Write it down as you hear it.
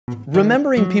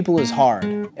Remembering people is hard.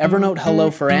 Evernote Hello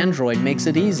for Android makes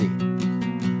it easy.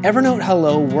 Evernote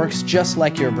Hello works just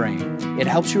like your brain. It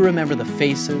helps you remember the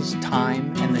faces,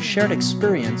 time, and the shared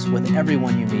experience with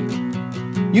everyone you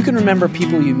meet. You can remember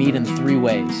people you meet in 3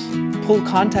 ways. Pull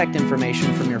contact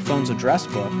information from your phone's address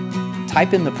book,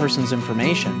 type in the person's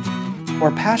information,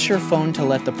 or pass your phone to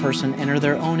let the person enter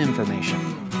their own information.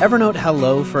 Evernote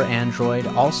Hello for Android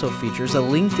also features a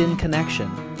LinkedIn connection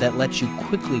that lets you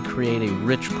quickly create a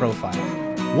rich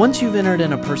profile. Once you've entered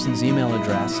in a person's email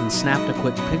address and snapped a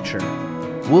quick picture,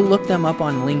 we'll look them up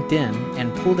on LinkedIn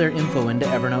and pull their info into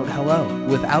Evernote Hello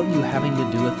without you having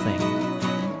to do a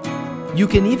thing. You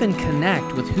can even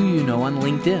connect with who you know on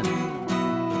LinkedIn.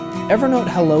 Evernote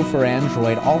Hello for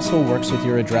Android also works with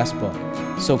your address book,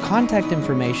 so contact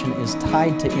information is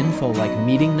tied to info like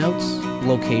meeting notes,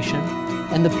 location,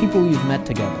 and the people you've met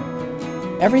together.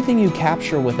 Everything you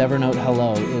capture with Evernote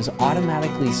Hello is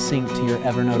automatically synced to your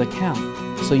Evernote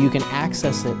account, so you can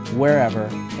access it wherever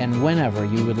and whenever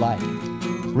you would like.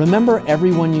 Remember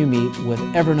everyone you meet with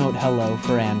Evernote Hello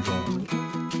for Android.